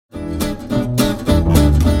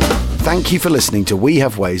Thank you for listening to We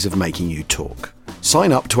Have Ways of Making You Talk.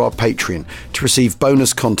 Sign up to our Patreon to receive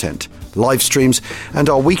bonus content, live streams, and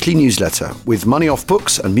our weekly newsletter with money off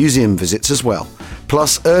books and museum visits as well,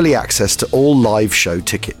 plus early access to all live show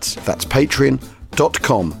tickets. That's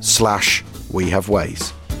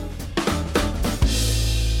patreon.com/wehaveways.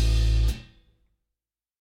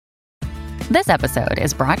 This episode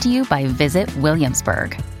is brought to you by Visit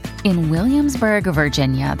Williamsburg. In Williamsburg,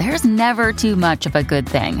 Virginia, there's never too much of a good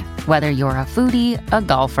thing. Whether you're a foodie, a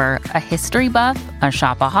golfer, a history buff, a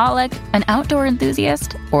shopaholic, an outdoor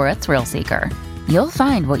enthusiast, or a thrill seeker, you'll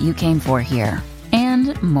find what you came for here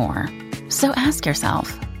and more. So ask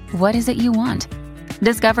yourself, what is it you want?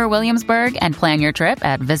 Discover Williamsburg and plan your trip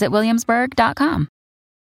at visitwilliamsburg.com.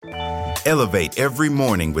 Elevate every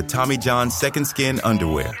morning with Tommy John's Second Skin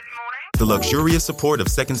underwear. The luxurious support of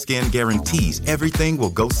Second Skin guarantees everything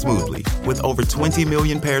will go smoothly. With over 20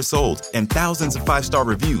 million pairs sold and thousands of 5-star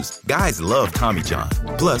reviews, guys love Tommy John.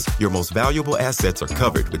 Plus, your most valuable assets are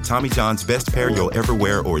covered with Tommy John's best pair you'll ever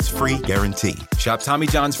wear or its free guarantee. Shop Tommy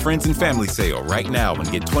John's Friends and Family Sale right now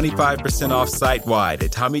and get 25% off site-wide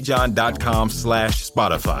at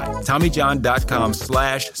TommyJohn.com/Spotify.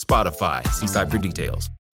 TommyJohn.com/Spotify. See site for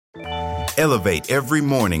details. Elevate every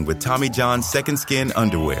morning with Tommy John's Second Skin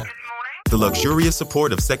underwear. The luxurious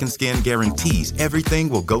support of Second Skin guarantees everything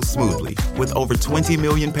will go smoothly. With over 20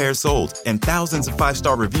 million pairs sold and thousands of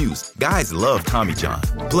 5-star reviews, guys love Tommy John.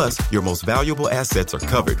 Plus, your most valuable assets are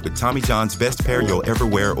covered with Tommy John's best pair you'll ever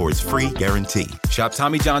wear or its free guarantee. Shop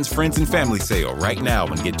Tommy John's Friends and Family Sale right now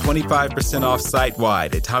and get 25% off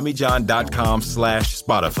site-wide at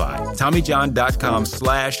TommyJohn.com/Spotify.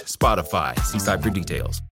 TommyJohn.com/Spotify. See site for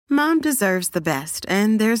details. Mom deserves the best,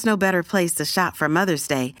 and there's no better place to shop for Mother's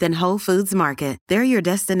Day than Whole Foods Market. They're your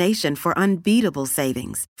destination for unbeatable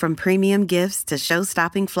savings, from premium gifts to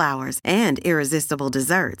show-stopping flowers and irresistible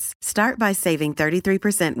desserts. Start by saving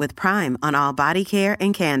 33% with Prime on all body care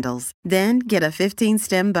and candles. Then get a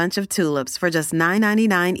 15-stem bunch of tulips for just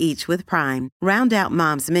 $9.99 each with Prime. Round out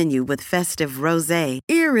Mom's menu with festive rosé,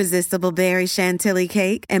 irresistible berry chantilly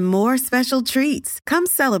cake, and more special treats. Come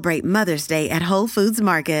celebrate Mother's Day at Whole Foods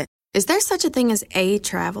Market. Is there such a thing as a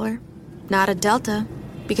traveler? Not a Delta.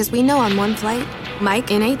 Because we know on one flight,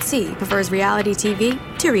 Mike in 8C prefers reality TV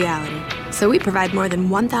to reality. So we provide more than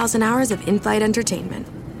 1,000 hours of in-flight entertainment.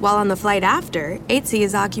 While on the flight after, 8C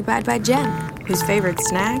is occupied by Jen, whose favorite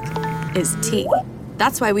snack is tea.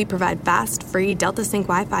 That's why we provide fast, free Delta Sync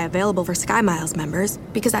Wi-Fi available for SkyMiles members.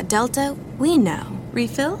 Because at Delta, we know.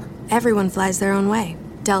 Refill? Everyone flies their own way.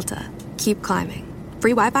 Delta. Keep climbing.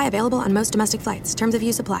 Free Wi-Fi available on most domestic flights. Terms of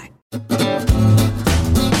use apply.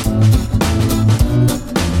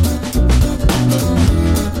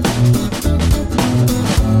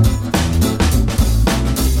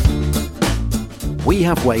 We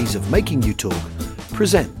Have Ways of Making You Talk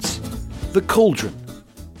presents The Cauldron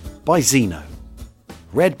by Zeno.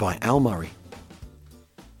 Read by Al Murray.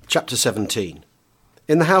 Chapter 17.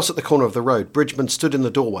 In the house at the corner of the road, Bridgman stood in the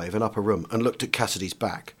doorway of an upper room and looked at Cassidy's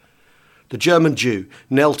back. The German Jew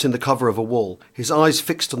knelt in the cover of a wall, his eyes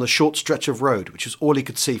fixed on the short stretch of road, which was all he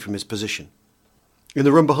could see from his position. In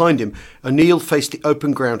the room behind him, O'Neill faced the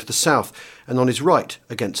open ground to the south, and on his right,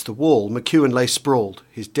 against the wall, McEwen lay sprawled,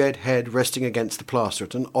 his dead head resting against the plaster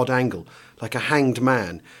at an odd angle, like a hanged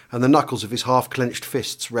man, and the knuckles of his half-clenched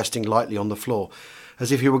fists resting lightly on the floor,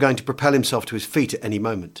 as if he were going to propel himself to his feet at any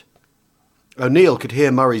moment. O'Neill could hear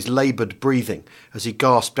Murray's laboured breathing as he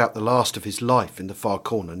gasped out the last of his life in the far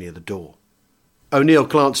corner near the door. O'Neill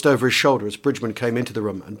glanced over his shoulder as Bridgman came into the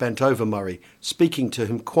room and bent over Murray, speaking to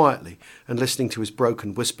him quietly and listening to his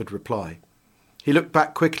broken, whispered reply. He looked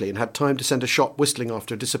back quickly and had time to send a shot whistling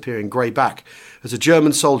after a disappearing grey back as a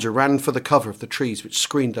German soldier ran for the cover of the trees which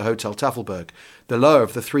screened the Hotel Tafelberg, the lower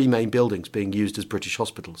of the 3 main buildings being used as British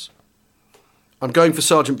hospitals. "I'm going for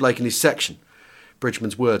Sergeant Blake and his section,"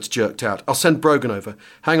 Bridgman's words jerked out. "I'll send Brogan over.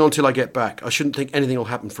 Hang on till I get back. I shouldn't think anything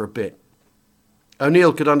will happen for a bit."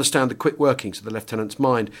 O'Neill could understand the quick workings of the lieutenant's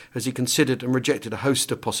mind as he considered and rejected a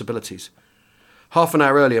host of possibilities. Half an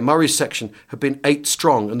hour earlier, Murray's section had been 8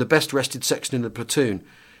 strong and the best rested section in the platoon.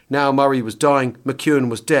 Now Murray was dying,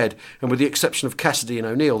 McEwen was dead, and with the exception of Cassidy and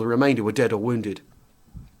O'Neill, the remainder were dead or wounded.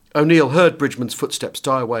 O'Neill heard Bridgman's footsteps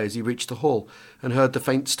die away as he reached the hall and heard the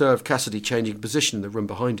faint stir of Cassidy changing position in the room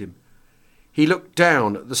behind him. He looked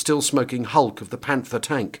down at the still-smoking hulk of the Panther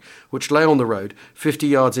tank, which lay on the road 50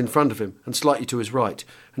 yards in front of him and slightly to his right,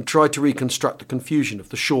 and tried to reconstruct the confusion of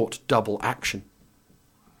the short double action.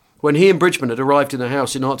 When he and Bridgman had arrived in the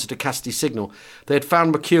house in answer to Cassidy's signal, they had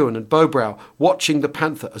found McEwen and Bowbrow watching the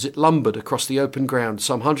Panther as it lumbered across the open ground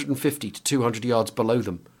some 150 to 200 yards below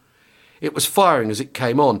them. It was firing as it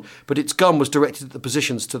came on, but its gun was directed at the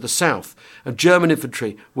positions to the south, and German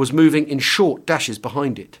infantry was moving in short dashes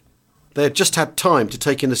behind it. They had just had time to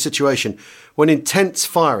take in the situation when intense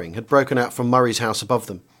firing had broken out from Murray's house above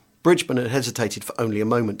them. Bridgman had hesitated for only a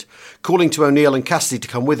moment. Calling to O'Neill and Cassidy to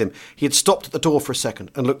come with him, he had stopped at the door for a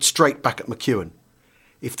second and looked straight back at McEwen.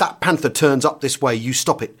 "If that panther turns up this way, you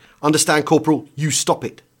stop it. Understand, Corporal? You stop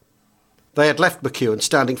it." They had left McEwen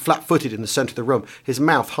standing flat-footed in the centre of the room, his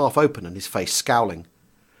mouth half open and his face scowling.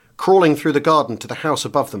 Crawling through the garden to the house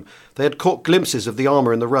above them, they had caught glimpses of the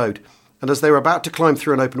armour in the road, and as they were about to climb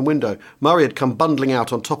through an open window, Murray had come bundling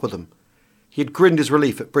out on top of them. He had grinned his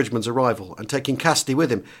relief at Bridgman's arrival, and taking Cassidy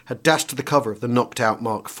with him, had dashed to the cover of the knocked-out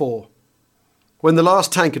Mark IV. When the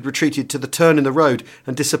last tank had retreated to the turn in the road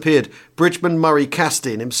and disappeared, Bridgman, Murray,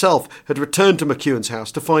 Cassidy and himself had returned to McEwen's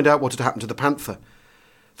house to find out what had happened to the Panther.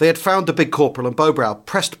 They had found the big corporal and Bowbrow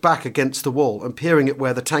pressed back against the wall and peering at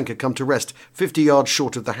where the tank had come to rest 50 yards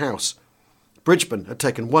short of the house. Bridgman had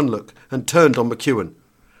taken one look and turned on McEwen.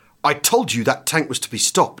 "I told you that tank was to be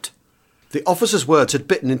stopped." The officer's words had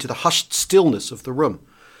bitten into the hushed stillness of the room,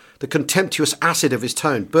 the contemptuous acid of his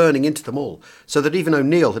tone burning into them all, so that even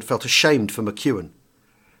O'Neill had felt ashamed for McEwen.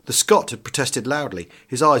 The Scot had protested loudly,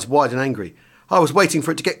 his eyes wide and angry. "I was waiting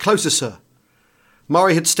for it to get closer, sir."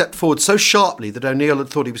 Murray had stepped forward so sharply that O'Neill had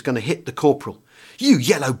thought he was going to hit the corporal. "You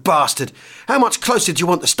yellow bastard! How much closer do you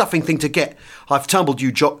want the stuffing thing to get? I've tumbled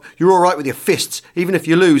you, Jock. You're all right with your fists. Even if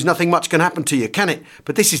you lose, nothing much can happen to you, can it?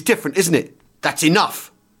 But this is different, isn't it? That's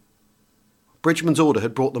enough!" Bridgman's order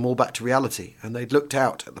had brought them all back to reality, and they'd looked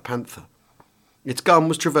out at the Panther. Its gun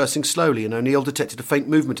was traversing slowly, and O'Neill detected a faint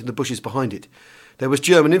movement in the bushes behind it. There was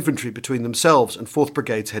German infantry between themselves and 4th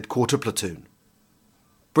Brigade's headquarter platoon.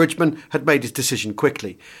 Bridgman had made his decision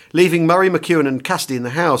quickly. Leaving Murray, McEwen and Cassidy in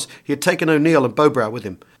the house, he had taken O'Neill and Bowbrow with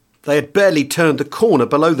him. They had barely turned the corner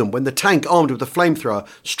below them when the tank, armed with a flamethrower,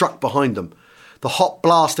 struck behind them. The hot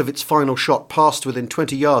blast of its final shot passed within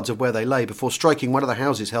 20 yards of where they lay before striking one of the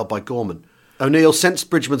houses held by Gorman. O'Neill sensed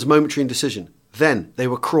Bridgman's momentary indecision. Then they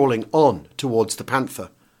were crawling on towards the Panther.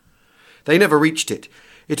 They never reached it.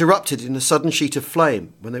 It erupted in a sudden sheet of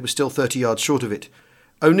flame when they were still 30 yards short of it.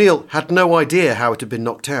 O'Neill had no idea how it had been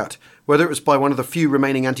knocked out, whether it was by one of the few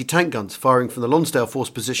remaining anti-tank guns firing from the Lonsdale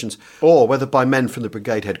Force positions, or whether by men from the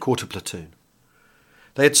brigade headquarter platoon.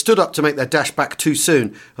 They had stood up to make their dash back too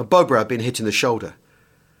soon, and Bowbrow had been hit in the shoulder.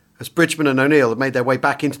 As Bridgman and O'Neill had made their way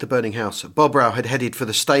back into the burning house, Bowbrow had headed for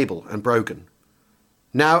the stable and Brogan.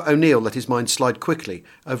 Now O'Neill let his mind slide quickly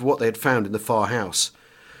over what they had found in the far house.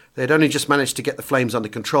 They had only just managed to get the flames under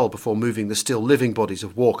control before moving the still living bodies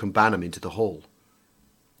of Walk and Banham into the hall.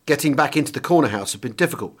 Getting back into the corner house had been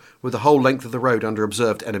difficult, with the whole length of the road under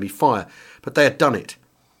observed enemy fire, but they had done it.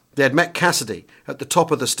 They had met Cassidy at the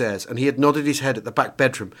top of the stairs, and he had nodded his head at the back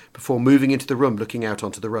bedroom before moving into the room looking out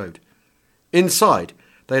onto the road. Inside,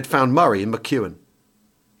 they had found Murray and McEwen.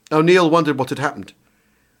 O'Neill wondered what had happened.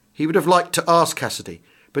 He would have liked to ask Cassidy,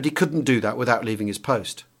 but he couldn't do that without leaving his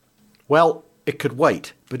post. Well, it could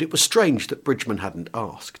wait, but it was strange that Bridgman hadn't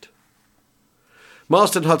asked.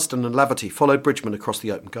 Marsden, Hudson and Laverty followed Bridgman across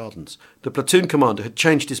the open gardens. The platoon commander had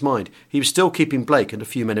changed his mind. He was still keeping Blake and a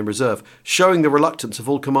few men in reserve, showing the reluctance of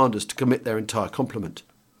all commanders to commit their entire complement.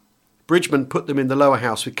 Bridgman put them in the lower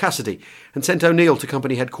house with Cassidy and sent O'Neill to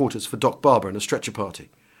company headquarters for Doc Barber and a stretcher party.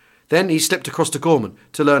 Then he slipped across to Gorman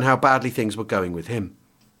to learn how badly things were going with him.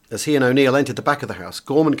 As he and O'Neill entered the back of the house,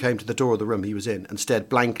 Gorman came to the door of the room he was in and stared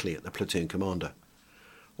blankly at the platoon commander.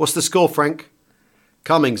 "What's the score, Frank?"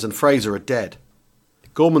 "Cummings and Fraser are dead."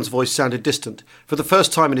 Gorman's voice sounded distant. For the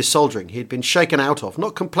first time in his soldiering, he had been shaken out of,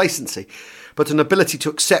 not complacency, but an ability to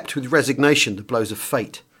accept with resignation the blows of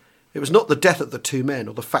fate. It was not the death of the two men,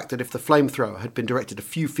 or the fact that if the flamethrower had been directed a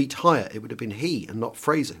few feet higher, it would have been he and not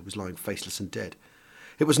Fraser who was lying faceless and dead.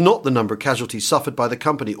 It was not the number of casualties suffered by the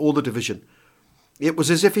company or the division. It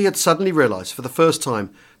was as if he had suddenly realised for the first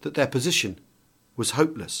time that their position was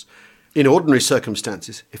hopeless. In ordinary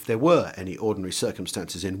circumstances, if there were any ordinary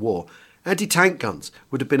circumstances in war, anti-tank guns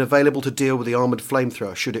would have been available to deal with the armoured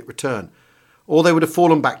flamethrower should it return, or they would have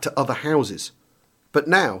fallen back to other houses. But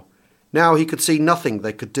now he could see nothing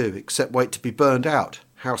they could do except wait to be burned out,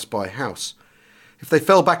 house by house. If they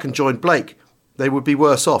fell back and joined Blake, they would be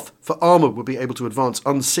worse off, for armour would be able to advance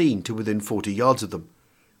unseen to within 40 yards of them.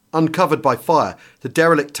 Uncovered by fire, the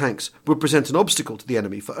derelict tanks would present an obstacle to the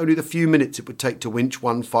enemy for only the few minutes it would take to winch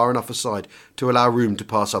one far enough aside to allow room to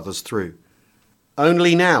pass others through.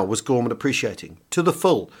 Only now was Gorman appreciating, to the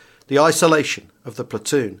full, the isolation of the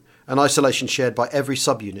platoon, an isolation shared by every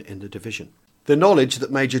subunit in the division. The knowledge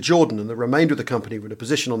that Major Jordan and the remainder of the company were in a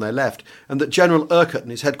position on their left, and that General Urquhart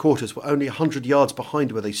and his headquarters were only 100 yards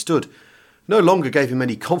behind where they stood, no longer gave him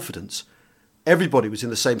any confidence. Everybody was in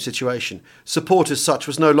the same situation. Support as such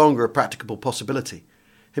was no longer a practicable possibility.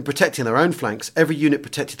 In protecting their own flanks, every unit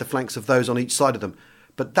protected the flanks of those on each side of them,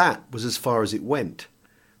 but that was as far as it went.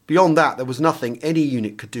 Beyond that, there was nothing any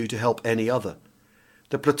unit could do to help any other.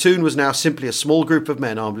 The platoon was now simply a small group of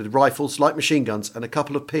men armed with rifles, light machine guns and a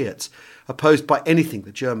couple of Piats, opposed by anything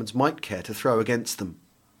the Germans might care to throw against them.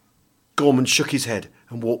 Gorman shook his head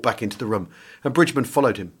and walked back into the room, and Bridgman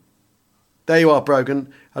followed him. "There you are,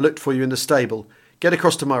 Brogan. I looked for you in the stable. Get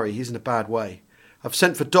across to Murray. He's in a bad way. I've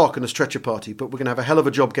sent for Doc and a stretcher party, but we're going to have a hell of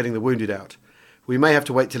a job getting the wounded out. We may have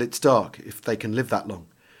to wait till it's dark, if they can live that long.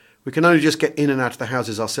 We can only just get in and out of the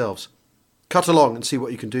houses ourselves. Cut along and see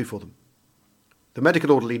what you can do for them." The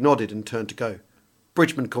medical orderly nodded and turned to go.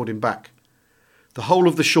 Bridgman called him back. "The whole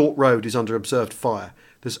of the short road is under observed fire.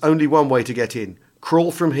 There's only one way to get in.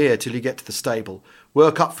 Crawl from here till you get to the stable.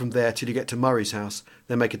 Work up from there till you get to Murray's house,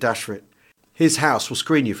 then make a dash for it. His house will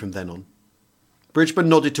screen you from then on." Bridgman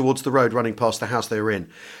nodded towards the road running past the house they were in.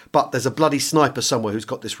 "But there's a bloody sniper somewhere who's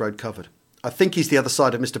got this road covered. I think he's the other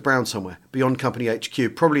side of Mr. Brown somewhere, beyond Company HQ,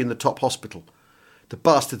 probably in the top hospital. The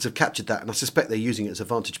bastards have captured that, and I suspect they're using it as a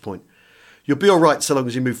vantage point. You'll be all right so long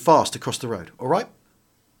as you move fast across the road, all right?"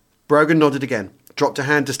 Brogan nodded again, dropped a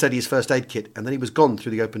hand to steady his first aid kit, and then he was gone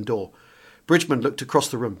through the open door. Bridgman looked across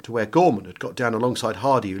the room to where Gorman had got down alongside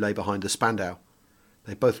Hardy, who lay behind the Spandau.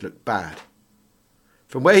 They both looked bad.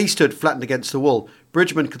 From where he stood flattened against the wall,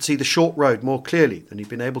 Bridgman could see the short road more clearly than he'd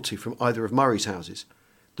been able to from either of Murray's houses.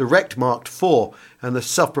 The wrecked marked 4, and the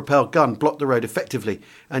self-propelled gun blocked the road effectively,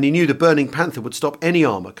 and he knew the burning Panther would stop any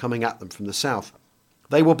armour coming at them from the south.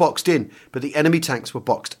 They were boxed in, but the enemy tanks were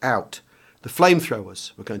boxed out. The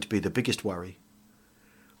flamethrowers were going to be the biggest worry.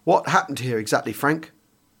 "What happened here exactly, Frank?"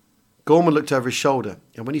 Gorman looked over his shoulder,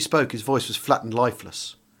 and when he spoke his voice was flat and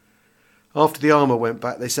lifeless. "After the armour went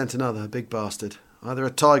back, they sent another, a big bastard. Either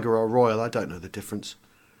a Tiger or a Royal, I don't know the difference.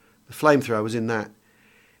 The flamethrower was in that.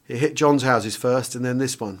 It hit John's houses first, and then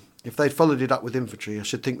this one. If they'd followed it up with infantry, I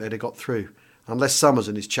should think they'd have got through, unless Summers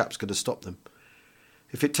and his chaps could have stopped them.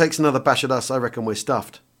 If it takes another bash at us, I reckon we're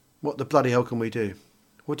stuffed. What the bloody hell can we do?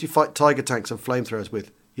 What do you fight Tiger tanks and flamethrowers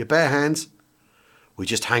with? Your bare hands?" "We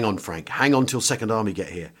just hang on, Frank. Hang on till Second Army get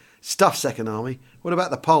here." "Stuff, Second Army. What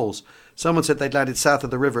about the Poles? Someone said they'd landed south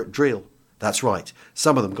of the river at Driel." "That's right.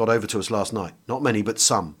 Some of them got over to us last night. Not many, but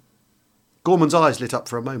some." Gorman's eyes lit up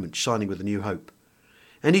for a moment, shining with a new hope.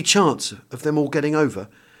 "Any chance of them all getting over?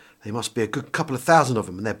 They must be a good couple of thousand of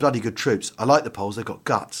them, and they're bloody good troops. I like the Poles. They've got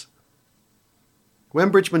guts." When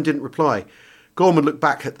Bridgman didn't reply, Gorman looked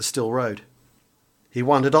back at the still road. He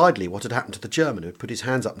wondered idly what had happened to the German who had put his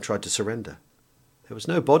hands up and tried to surrender. There was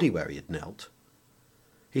no body where he had knelt.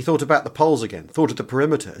 He thought about the Poles again, thought of the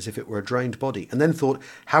perimeter as if it were a drained body, and then thought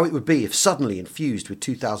how it would be if suddenly infused with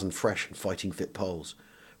 2,000 fresh and fighting-fit Poles.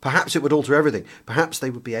 Perhaps it would alter everything. Perhaps they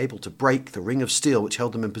would be able to break the ring of steel which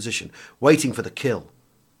held them in position, waiting for the kill.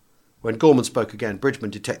 When Gorman spoke again,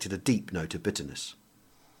 Bridgman detected a deep note of bitterness.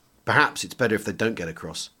 "Perhaps it's better if they don't get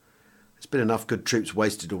across. There's been enough good troops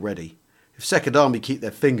wasted already. If Second Army keep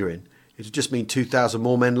their finger in, it'd just mean 2,000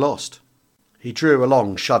 more men lost." He drew a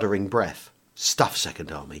long, shuddering breath. "Stuff,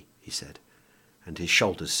 Second Army," he said, and his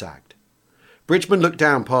shoulders sagged. Bridgman looked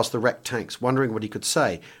down past the wrecked tanks, wondering what he could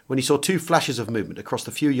say, when he saw 2 flashes of movement across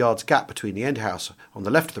the few yards gap between the end house on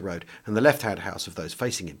the left of the road and the left-hand house of those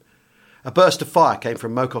facing him. A burst of fire came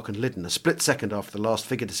from Mocock and Liddon a split second after the last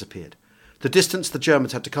figure disappeared. The distance the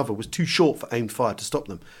Germans had to cover was too short for aimed fire to stop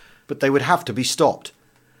them, but they would have to be stopped.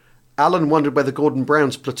 Allen wondered whether Gordon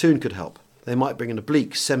Brown's platoon could help. They might bring an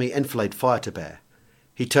oblique, semi-enfilade fire to bear.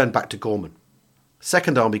 He turned back to Gorman.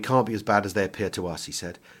 "Second Army can't be as bad as they appear to us," he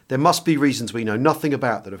said. "There must be reasons we know nothing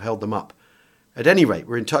about that have held them up. At any rate,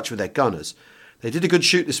 we're in touch with their gunners. They did a good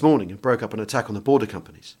shoot this morning and broke up an attack on the border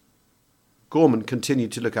companies." Gorman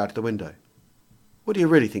continued to look out of the window. "What do you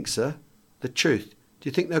really think, sir? The truth? Do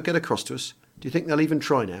you think they'll get across to us? Do you think they'll even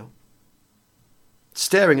try now?"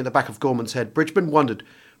 Staring at the back of Gorman's head, Bridgman wondered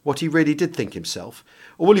what he really did think himself.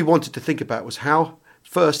 All he wanted to think about was how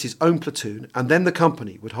first his own platoon and then the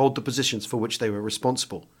company would hold the positions for which they were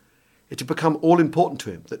responsible. It had become all important to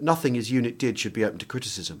him that nothing his unit did should be open to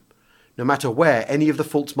criticism. No matter where any of the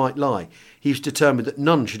faults might lie, he was determined that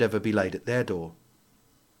none should ever be laid at their door.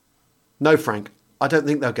 "No, Frank, I don't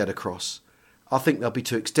think they'll get across. I think they'll be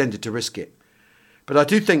too extended to risk it. But I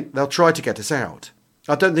do think they'll try to get us out.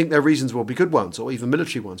 I don't think their reasons will be good ones, or even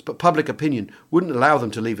military ones, but public opinion wouldn't allow them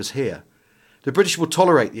to leave us here. The British will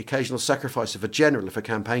tolerate the occasional sacrifice of a general if a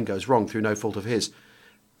campaign goes wrong through no fault of his.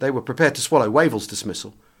 They were prepared to swallow Wavell's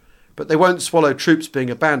dismissal, but they won't swallow troops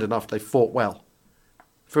being abandoned after they've fought well.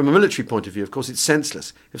 From a military point of view, of course, it's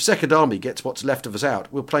senseless. If Second Army gets what's left of us out,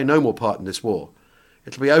 we'll play no more part in this war.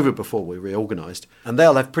 It'll be over before we're reorganised, and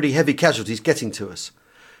they'll have pretty heavy casualties getting to us.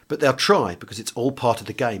 But they'll try, because it's all part of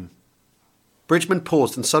the game. Bridgman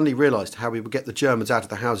paused and suddenly realised how he would get the Germans out of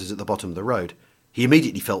the houses at the bottom of the road. He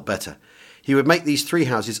immediately felt better. He would make these 3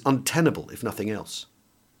 houses untenable, if nothing else.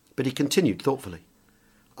 But he continued thoughtfully.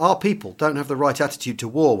 Our people don't have the right attitude to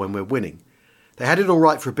war when we're winning. They had it all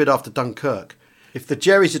right for a bit after Dunkirk. If the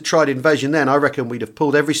Jerrys had tried invasion then, I reckon we'd have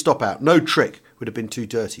pulled every stop out. No trick would have been too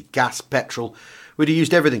dirty. Gas, petrol, we'd have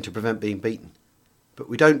used everything to prevent being beaten. But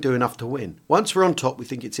we don't do enough to win. Once we're on top, we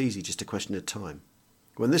think it's easy, just a question of time.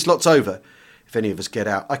 When this lot's over, if any of us get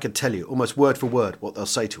out, I can tell you, almost word for word, what they'll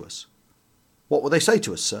say to us. What will they say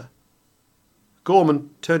to us, sir? Gorman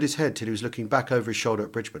turned his head till he was looking back over his shoulder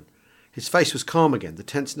at Bridgman. His face was calm again, the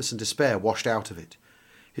tenseness and despair washed out of it.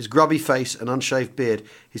 His grubby face and unshaved beard,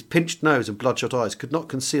 his pinched nose and bloodshot eyes could not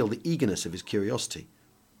conceal the eagerness of his curiosity.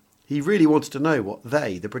 He really wanted to know what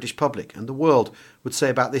they, the British public, and the world would say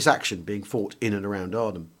about this action being fought in and around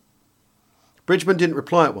Arnhem. Bridgman didn't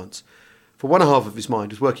reply at once, for one half of his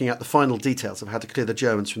mind was working out the final details of how to clear the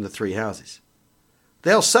Germans from the 3 houses.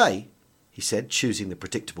 They'll say, he said, choosing the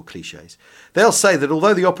predictable clichés, they'll say that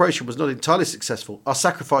although the operation was not entirely successful, our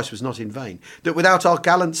sacrifice was not in vain, that without our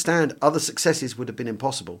gallant stand other successes would have been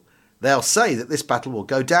impossible. They'll say that this battle will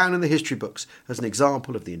go down in the history books as an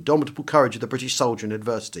example of the indomitable courage of the British soldier in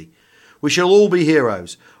adversity. We shall all be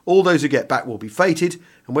heroes. All those who get back will be fated,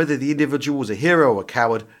 and whether the individual was a hero or a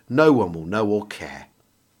coward, no one will know or care.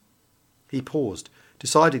 He paused,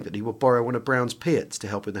 deciding that he would borrow one of Brown's Piats to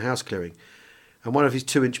help in the house clearing, and one of his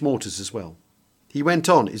 2-inch mortars as well. He went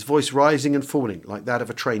on, his voice rising and falling like that of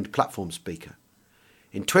a trained platform speaker.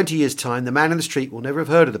 In 20 years' time, the man in the street will never have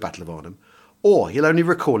heard of the Battle of Arnhem, or he'll only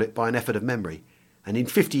recall it by an effort of memory, and in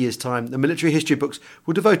 50 years' time, the military history books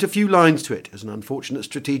will devote a few lines to it as an unfortunate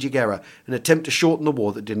strategic error, an attempt to shorten the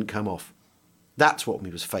war that didn't come off. That's what we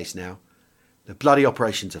must face now. The bloody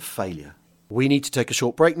operation's a failure. We need to take a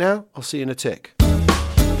short break now. I'll see you in a tick.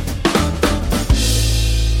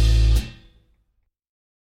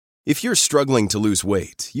 If you're struggling to lose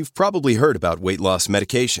weight, you've probably heard about weight loss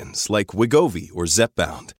medications like Wegovy or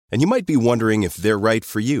Zepbound, and you might be wondering if they're right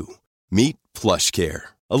for you. Meet PlushCare,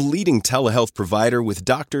 a leading telehealth provider with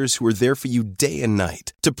doctors who are there for you day and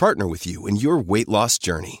night to partner with you in your weight loss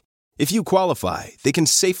journey. If you qualify, they can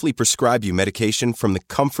safely prescribe you medication from the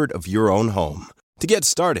comfort of your own home. To get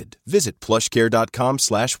started, visit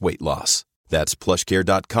plushcare.com/weightloss. That's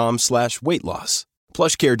plushcare.com/weightloss.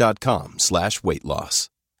 plushcare.com/weightloss.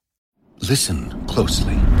 Listen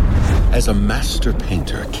closely. As a master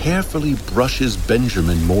painter carefully brushes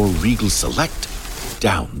Benjamin Moore Regal Select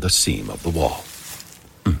down the seam of the wall.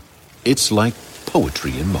 It's like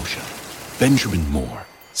poetry in motion. Benjamin Moore,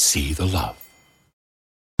 see the love.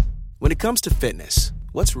 When it comes to fitness,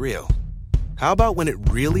 what's real? How about when it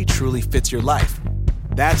really truly fits your life?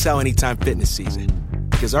 That's how Anytime Fitness sees it.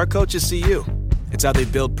 Because our coaches see you. It's how they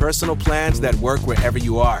build personal plans that work wherever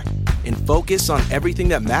you are and focus on everything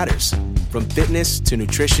that matters, from fitness to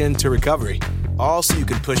nutrition to recovery, all so you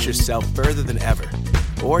can push yourself further than ever,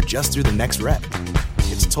 or just through the next rep.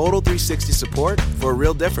 It's total 360 support for a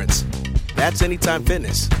real difference. That's Anytime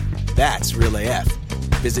Fitness. That's Real AF.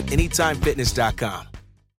 Visit AnytimeFitness.com.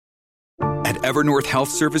 At Evernorth Health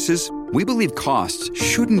Services, we believe costs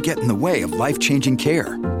shouldn't get in the way of life-changing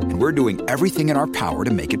care, and we're doing everything in our power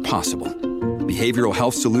to make it possible. Behavioral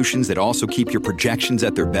health solutions that also keep your projections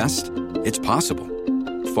at their best? It's possible.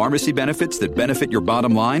 Pharmacy benefits that benefit your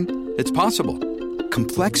bottom line? It's possible.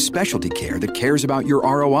 Complex specialty care that cares about your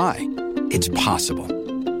ROI? It's possible.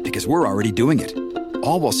 Because we're already doing it.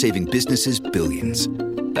 All while saving businesses billions.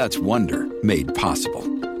 That's Wonder made possible.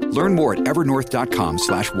 Learn more at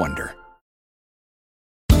evernorth.com/wonder.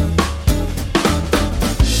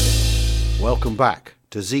 Welcome back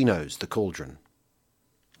to Zeno's The Cauldron.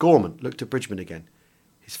 Gorman looked at Bridgman again,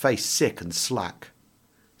 his face sick and slack.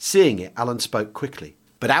 Seeing it, Alan spoke quickly.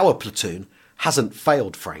 But our platoon hasn't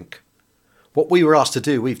failed, Frank. What we were asked to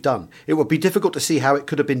do, we've done. It would be difficult to see how it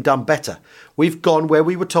could have been done better. We've gone where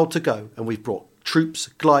we were told to go, and we've brought troops,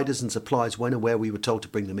 gliders and supplies when and where we were told to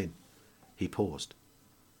bring them in. He paused.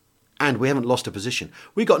 And we haven't lost a position.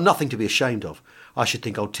 We've got nothing to be ashamed of. I should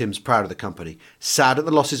think old Tim's proud of the company. Sad at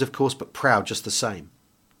the losses, of course, but proud just the same.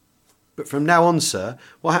 But from now on, sir,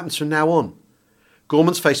 what happens from now on?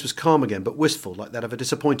 Gorman's face was calm again, but wistful, like that of a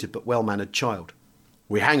disappointed but well-mannered child.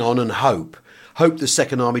 We hang on and hope. Hope the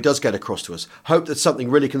Second Army does get across to us. Hope that something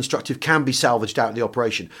really constructive can be salvaged out of the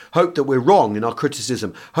operation. Hope that we're wrong in our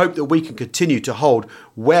criticism. Hope that we can continue to hold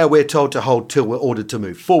where we're told to hold till we're ordered to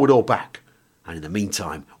move, forward or back. And in the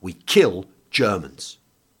meantime, we kill Germans.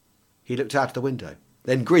 He looked out of the window,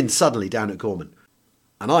 then grinned suddenly down at Gorman.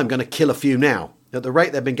 And I'm going to kill a few now. At the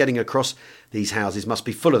rate they've been getting across, these houses must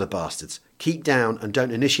be full of the bastards. Keep down and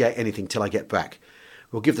don't initiate anything till I get back.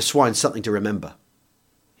 We'll give the swine something to remember.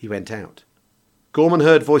 He went out. Gorman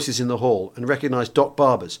heard voices in the hall and recognised Doc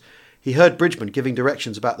Barber's. He heard Bridgman giving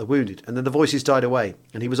directions about the wounded, and then the voices died away,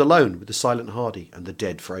 and he was alone with the silent Hardy and the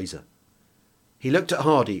dead Fraser. He looked at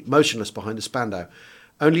Hardy, motionless behind the Spandau,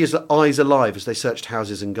 only his eyes alive as they searched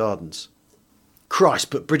houses and gardens. Christ,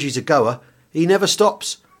 but Bridgie's a goer. He never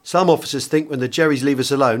stops. Some officers think when the Jerrys leave us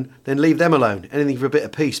alone, then leave them alone, anything for a bit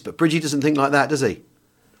of peace, but Bridgie doesn't think like that, does he?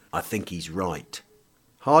 I think he's right.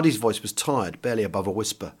 Hardy's voice was tired, barely above a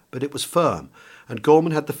whisper, but it was firm, and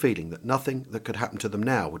Gorman had the feeling that nothing that could happen to them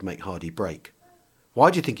now would make Hardy break. Why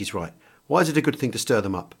do you think he's right? Why is it a good thing to stir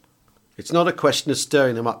them up? It's not a question of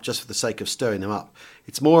stirring them up just for the sake of stirring them up.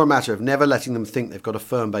 It's more a matter of never letting them think they've got a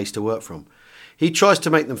firm base to work from. He tries to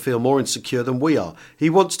make them feel more insecure than we are. He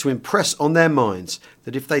wants to impress on their minds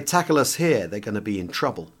that if they tackle us here, they're going to be in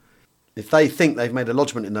trouble. If they think they've made a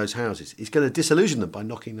lodgment in those houses, he's going to disillusion them by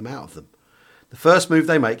knocking them out of them. The first move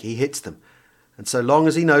they make, he hits them. And so long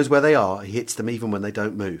as he knows where they are, he hits them even when they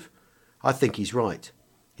don't move. I think he's right.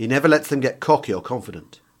 He never lets them get cocky or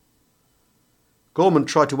confident. Gorman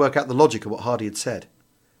tried to work out the logic of what Hardy had said.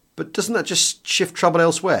 But doesn't that just shift trouble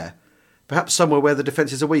elsewhere? Perhaps somewhere where the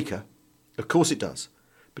defences are weaker? Of course it does.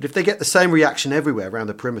 But if they get the same reaction everywhere around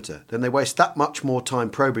the perimeter, then they waste that much more time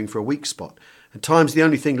probing for a weak spot, and time's the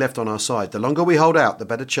only thing left on our side. The longer we hold out, the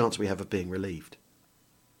better chance we have of being relieved.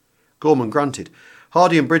 Gorman grunted.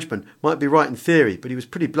 Hardy and Bridgman might be right in theory, but he was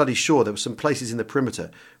pretty bloody sure there were some places in the perimeter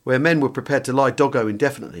where men were prepared to lie doggo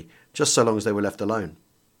indefinitely, just so long as they were left alone.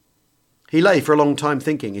 He lay for a long time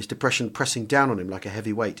thinking, his depression pressing down on him like a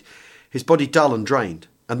heavy weight, his body dull and drained.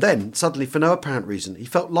 And then, suddenly, for no apparent reason, he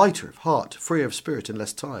felt lighter of heart, freer of spirit and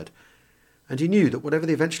less tired. And he knew that whatever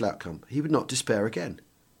the eventual outcome, he would not despair again.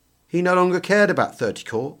 He no longer cared about 30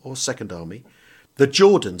 Corps or Second Army. The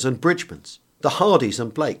Jordans and Bridgmans, the Hardys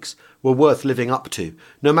and Blakes were worth living up to,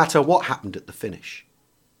 no matter what happened at the finish.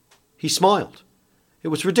 He smiled. It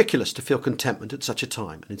was ridiculous to feel contentment at such a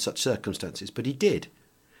time and in such circumstances, but he did.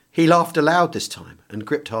 He laughed aloud this time and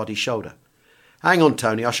gripped Hardy's shoulder. Hang on,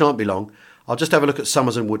 Tony, I shan't be long. I'll just have a look at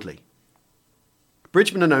Summers and Woodley.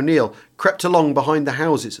 Bridgman and O'Neill crept along behind the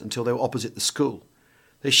houses until they were opposite the school.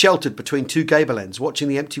 They sheltered between two gable ends, watching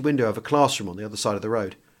the empty window of a classroom on the other side of the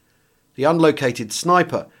road. The unlocated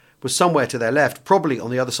sniper was somewhere to their left, probably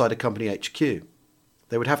on the other side of Company HQ.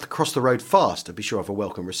 They would have to cross the road fast to be sure of a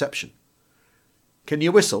welcome reception. Can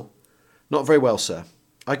you whistle? Not very well, sir.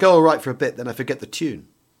 I go all right for a bit, then I forget the tune.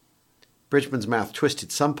 Bridgman's mouth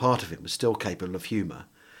twisted. Some part of him was still capable of humour.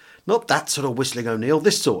 Not that sort of whistling, O'Neill,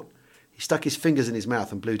 this sort. He stuck his fingers in his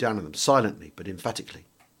mouth and blew down on them, silently but emphatically.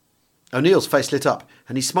 O'Neill's face lit up,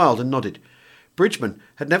 and he smiled and nodded. Bridgman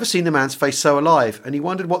had never seen the man's face so alive, and he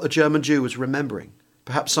wondered what the German Jew was remembering.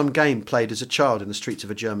 Perhaps some game played as a child in the streets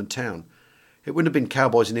of a German town. It wouldn't have been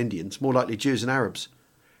cowboys and Indians, more likely Jews and Arabs.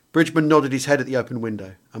 Bridgman nodded his head at the open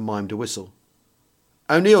window and mimed a whistle.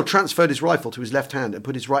 O'Neill transferred his rifle to his left hand and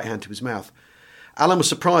put his right hand to his mouth. Alan was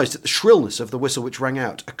surprised at the shrillness of the whistle which rang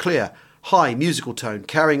out, a clear, high musical tone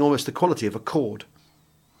carrying almost the quality of a chord.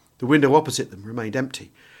 The window opposite them remained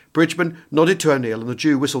empty. Bridgman nodded to O'Neill and the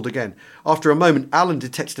Jew whistled again. After a moment, Alan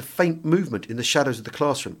detected a faint movement in the shadows of the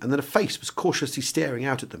classroom, and then a face was cautiously staring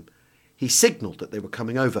out at them. He signalled that they were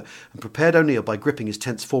coming over and prepared O'Neill by gripping his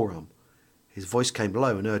tense forearm. His voice came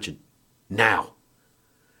low and urgent. Now!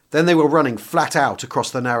 Then they were running flat out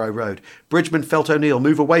across the narrow road. Bridgman felt O'Neill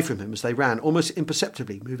move away from him as they ran, almost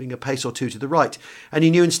imperceptibly, moving a pace or two to the right, and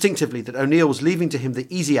he knew instinctively that O'Neill was leaving to him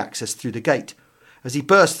the easy access through the gate. As he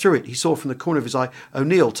burst through it, he saw from the corner of his eye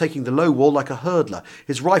O'Neill taking the low wall like a hurdler,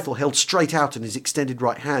 his rifle held straight out in his extended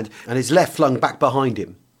right hand, and his left flung back behind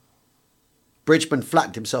him. Bridgman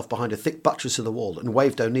flattened himself behind a thick buttress of the wall and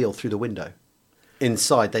waved O'Neill through the window.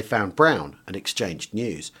 Inside they found Brown and exchanged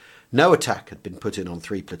news. No attack had been put in on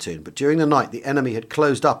 3 Platoon, but during the night the enemy had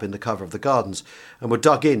closed up in the cover of the gardens and were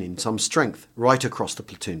dug in some strength right across the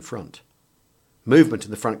platoon front. Movement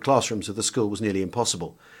in the front classrooms of the school was nearly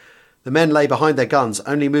impossible. The men lay behind their guns,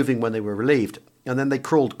 only moving when they were relieved, and then they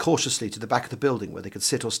crawled cautiously to the back of the building where they could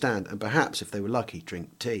sit or stand and perhaps, if they were lucky,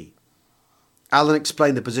 drink tea. Alan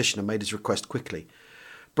explained the position and made his request quickly.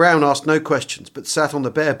 Brown asked no questions, but sat on the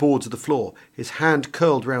bare boards of the floor, his hand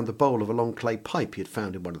curled round the bowl of a long clay pipe he had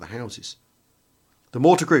found in one of the houses. The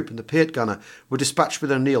mortar group and the Piat gunner were dispatched with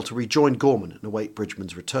O'Neill to rejoin Gorman and await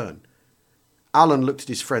Bridgman's return. Alan looked at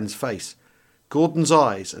his friend's face. Gordon's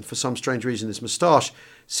eyes, and for some strange reason his moustache,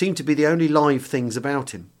 seemed to be the only live things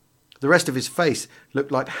about him. The rest of his face looked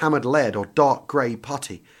like hammered lead or dark grey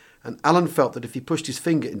putty, and Alan felt that if he pushed his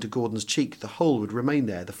finger into Gordon's cheek, the hole would remain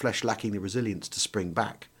there, the flesh lacking the resilience to spring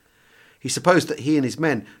back. He supposed that he and his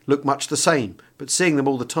men looked much the same, but seeing them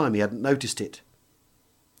all the time he hadn't noticed it.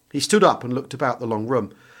 He stood up and looked about the long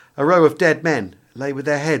room. A row of dead men lay with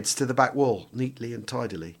their heads to the back wall, neatly and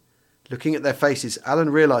tidily. Looking at their faces, Alan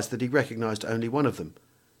realised that he recognised only one of them.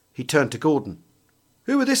 He turned to Gordon.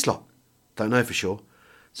 "Who were this lot?" "Don't know for sure.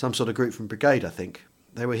 Some sort of group from Brigade, I think.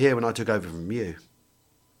 They were here when I took over from you."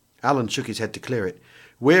 Alan shook his head to clear it.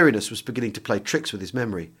 Weariness was beginning to play tricks with his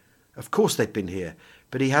memory. Of course they'd been here,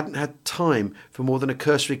 but he hadn't had time for more than a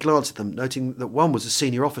cursory glance at them, noting that one was a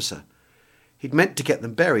senior officer. He'd meant to get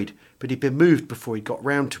them buried, but he'd been moved before he'd got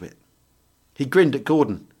round to it. He grinned at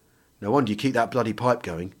Gordon. "No wonder you keep that bloody pipe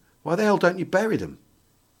going. Why the hell don't you bury them?"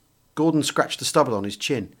 Gordon scratched the stubble on his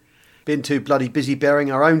chin. "Been too bloody busy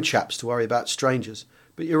burying our own chaps to worry about strangers.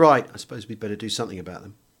 But you're right, I suppose we'd better do something about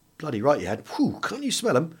them." "Bloody right you had. Whew, can't you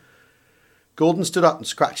smell them?" Gordon stood up and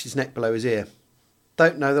scratched his neck below his ear.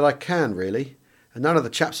 "Don't know that I can, really. And none of the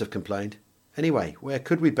chaps have complained. Anyway, where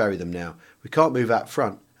could we bury them now? We can't move out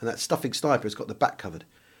front, and that stuffing sniper has got the back covered.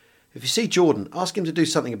 If you see Jordan, ask him to do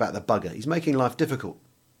something about the bugger. He's making life difficult."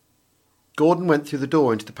 Gordon went through the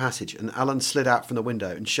door into the passage, and Alan slid out from the window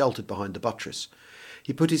and sheltered behind the buttress.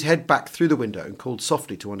 He put his head back through the window and called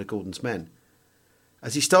softly to one of Gordon's men.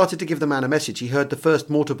 As he started to give the man a message, he heard the first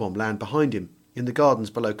mortar bomb land behind him, in the gardens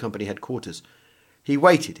below company headquarters. He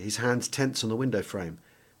waited, his hands tense on the window frame.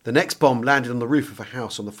 The next bomb landed on the roof of a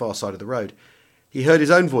house on the far side of the road. He heard his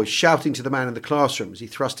own voice shouting to the man in the classroom as he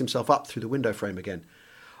thrust himself up through the window frame again.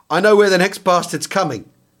 "I know where the next bastard's coming!"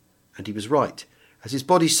 And he was right. As his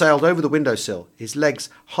body sailed over the windowsill, his legs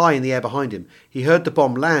high in the air behind him, he heard the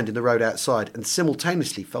bomb land in the road outside and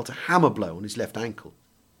simultaneously felt a hammer blow on his left ankle.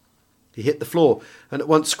 He hit the floor and at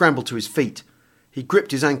once scrambled to his feet. He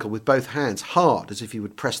gripped his ankle with both hands, hard as if he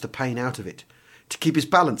would press the pain out of it. To keep his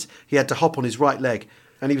balance, he had to hop on his right leg,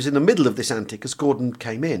 and he was in the middle of this antic as Gordon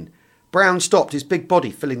came in. Brown stopped, his big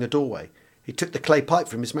body filling the doorway. He took the clay pipe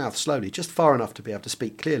from his mouth slowly, just far enough to be able to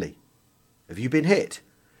speak clearly. "Have you been hit?"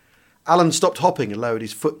 Alan stopped hopping and lowered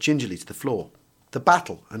his foot gingerly to the floor. The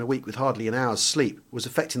battle, and a week with hardly an hour's sleep, was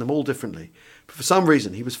affecting them all differently, but for some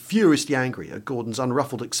reason he was furiously angry at Gordon's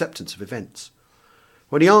unruffled acceptance of events.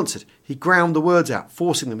 When he answered, he ground the words out,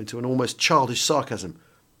 forcing them into an almost childish sarcasm.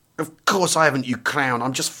 "Of course I haven't, you clown.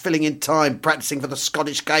 I'm just filling in time, practising for the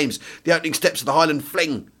Scottish Games, the opening steps of the Highland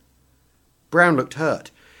Fling." Brown looked hurt,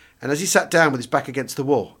 and as he sat down with his back against the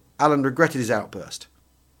wall, Alan regretted his outburst.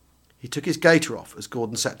 He took his gaiter off as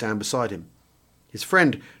Gordon sat down beside him. His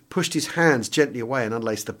friend pushed his hands gently away and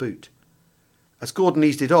unlaced the boot. As Gordon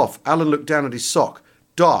eased it off, Alan looked down at his sock,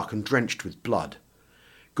 dark and drenched with blood.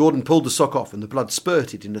 Gordon pulled the sock off and the blood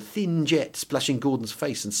spurted in a thin jet, splashing Gordon's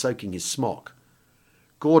face and soaking his smock.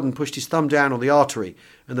 Gordon pushed his thumb down on the artery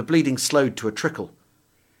and the bleeding slowed to a trickle.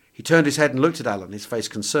 He turned his head and looked at Alan, his face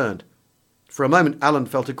concerned. For a moment Alan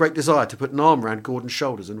felt a great desire to put an arm round Gordon's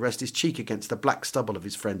shoulders and rest his cheek against the black stubble of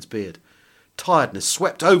his friend's beard. Tiredness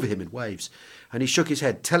swept over him in waves, and he shook his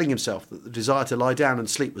head, telling himself that the desire to lie down and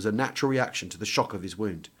sleep was a natural reaction to the shock of his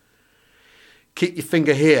wound. "Keep your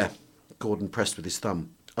finger here," Gordon pressed with his thumb.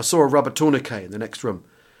 "I saw a rubber tourniquet in the next room,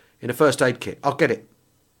 in a first aid kit. I'll get it."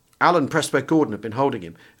 Alan pressed where Gordon had been holding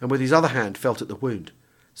him, and with his other hand felt at the wound.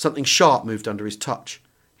 Something sharp moved under his touch.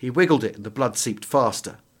 He wiggled it, and the blood seeped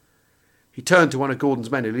faster. He turned to one of Gordon's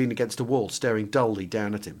men who leaned against a wall, staring dully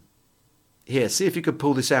down at him. "Here, see if you can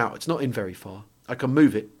pull this out. It's not in very far. I can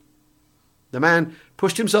move it." The man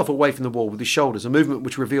pushed himself away from the wall with his shoulders, a movement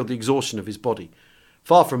which revealed the exhaustion of his body.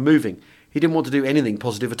 Far from moving, he didn't want to do anything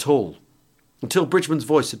positive at all. Until Bridgman's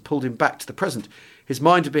voice had pulled him back to the present, his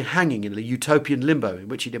mind had been hanging in a utopian limbo in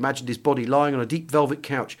which he'd imagined his body lying on a deep velvet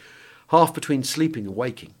couch, half between sleeping and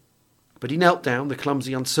waking. But he knelt down, the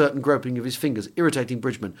clumsy, uncertain groping of his fingers irritating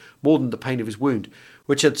Bridgman more than the pain of his wound,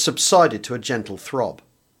 which had subsided to a gentle throb.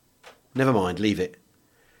 Never mind, leave it.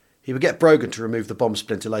 He would get Brogan to remove the bomb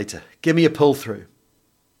splinter later. "Give me a pull-through."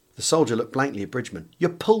 The soldier looked blankly at Bridgman. "You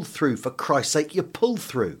pull through, for Christ's sake, you pull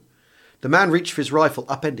through." The man reached for his rifle,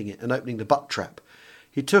 upending it and opening the butt trap.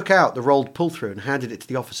 He took out the rolled pull-through and handed it to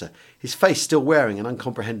the officer, his face still wearing an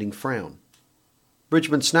uncomprehending frown.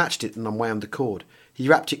 Bridgman snatched it and unwound the cord. He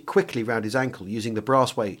wrapped it quickly round his ankle, using the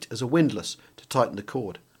brass weight as a windlass to tighten the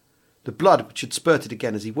cord. The blood, which had spurted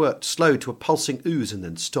again as he worked, slowed to a pulsing ooze and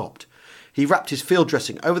then stopped. He wrapped his field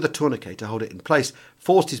dressing over the tourniquet to hold it in place,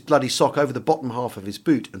 forced his bloody sock over the bottom half of his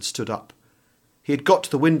boot and stood up. He had got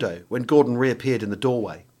to the window when Gordon reappeared in the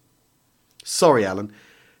doorway. Sorry, Alan.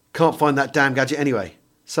 Can't find that damn gadget anyway.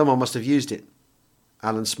 Someone must have used it.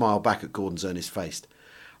 Alan smiled back at Gordon's earnest face.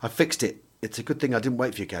 I fixed it. It's a good thing I didn't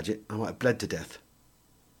wait for your gadget. I might have bled to death.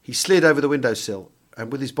 He slid over the windowsill,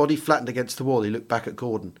 and with his body flattened against the wall, he looked back at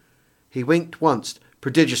Gordon. He winked once,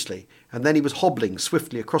 prodigiously, and then he was hobbling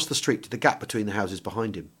swiftly across the street to the gap between the houses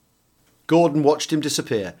behind him. Gordon watched him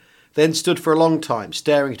disappear, then stood for a long time,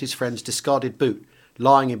 staring at his friend's discarded boot,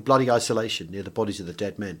 lying in bloody isolation near the bodies of the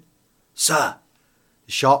dead men. Sir!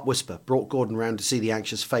 The sharp whisper brought Gordon round to see the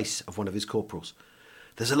anxious face of one of his corporals.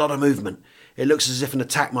 There's a lot of movement. It looks as if an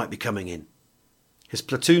attack might be coming in. His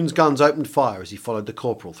platoon's guns opened fire as he followed the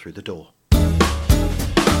corporal through the door.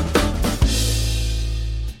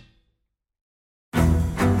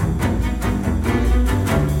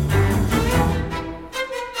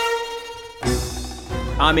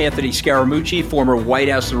 I'm Anthony Scaramucci, former White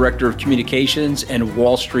House Director of Communications and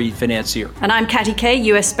Wall Street financier. And I'm Katty Kay,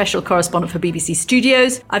 US Special Correspondent for BBC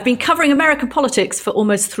Studios. I've been covering American politics for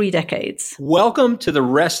almost 3 decades. Welcome to The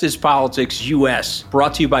Rest is Politics US,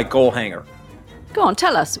 brought to you by Goalhanger. Go on,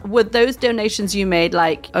 tell us, were those donations you made,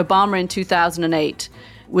 like Obama in 2008,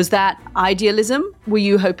 was that idealism? Were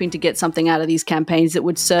you hoping to get something out of these campaigns that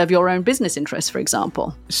would serve your own business interests, for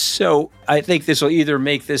example? So I think this will either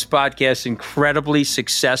make this podcast incredibly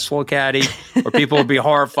successful, Katty, or people will be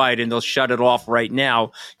horrified and they'll shut it off right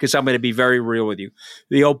now because I'm going to be very real with you.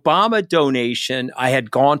 The Obama donation, I had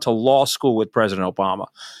gone to law school with President Obama.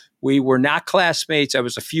 We were not classmates. I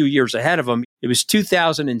was a few years ahead of him. It was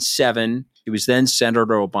 2007. He was then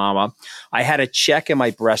Senator Obama. I had a check in my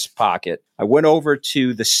breast pocket. I went over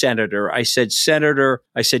to the senator. I said, Senator,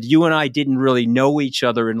 you and I didn't really know each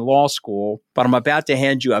other in law school, but I'm about to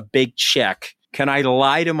hand you a big check. Can I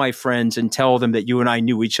lie to my friends and tell them that you and I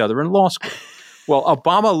knew each other in law school? Well,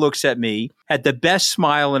 Obama looks at me, had the best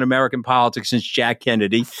smile in American politics since Jack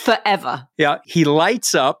Kennedy. Forever. Yeah. He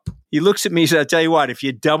lights up. He looks at me and says, I'll tell you what, if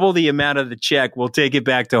you double the amount of the check, we'll take it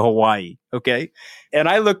back to Hawaii. Okay. And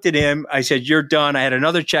I looked at him. I said, you're done. I had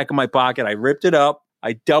another check in my pocket. I ripped it up.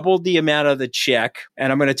 I doubled the amount of the check.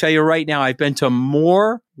 And I'm going to tell you right now, I've been to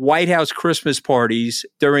more White House Christmas parties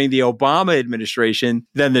during the Obama administration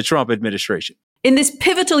than the Trump administration. In this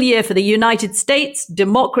pivotal year for the United States,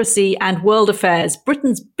 democracy, and world affairs,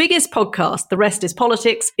 Britain's biggest podcast, The Rest is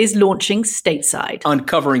Politics, is launching stateside.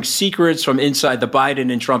 Uncovering secrets from inside the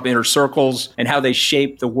Biden and Trump inner circles and how they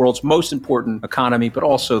shape the world's most important economy, but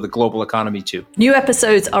also the global economy too. New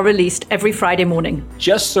episodes are released every Friday morning.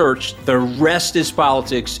 Just search The Rest is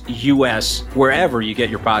Politics US wherever you get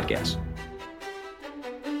your podcasts.